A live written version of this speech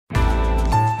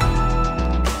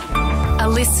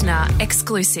listener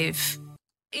exclusive.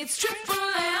 It's Triple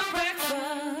M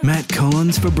breakfast. Matt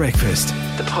Collins for breakfast,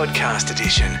 the podcast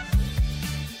edition.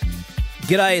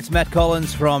 G'day, it's Matt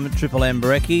Collins from Triple M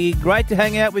Brekkie. Great to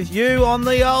hang out with you on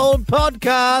the old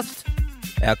podcast.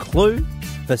 Our clue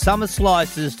for summer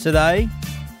slices today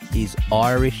is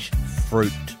Irish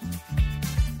fruit.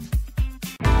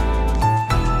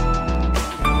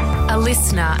 A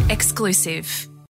listener exclusive.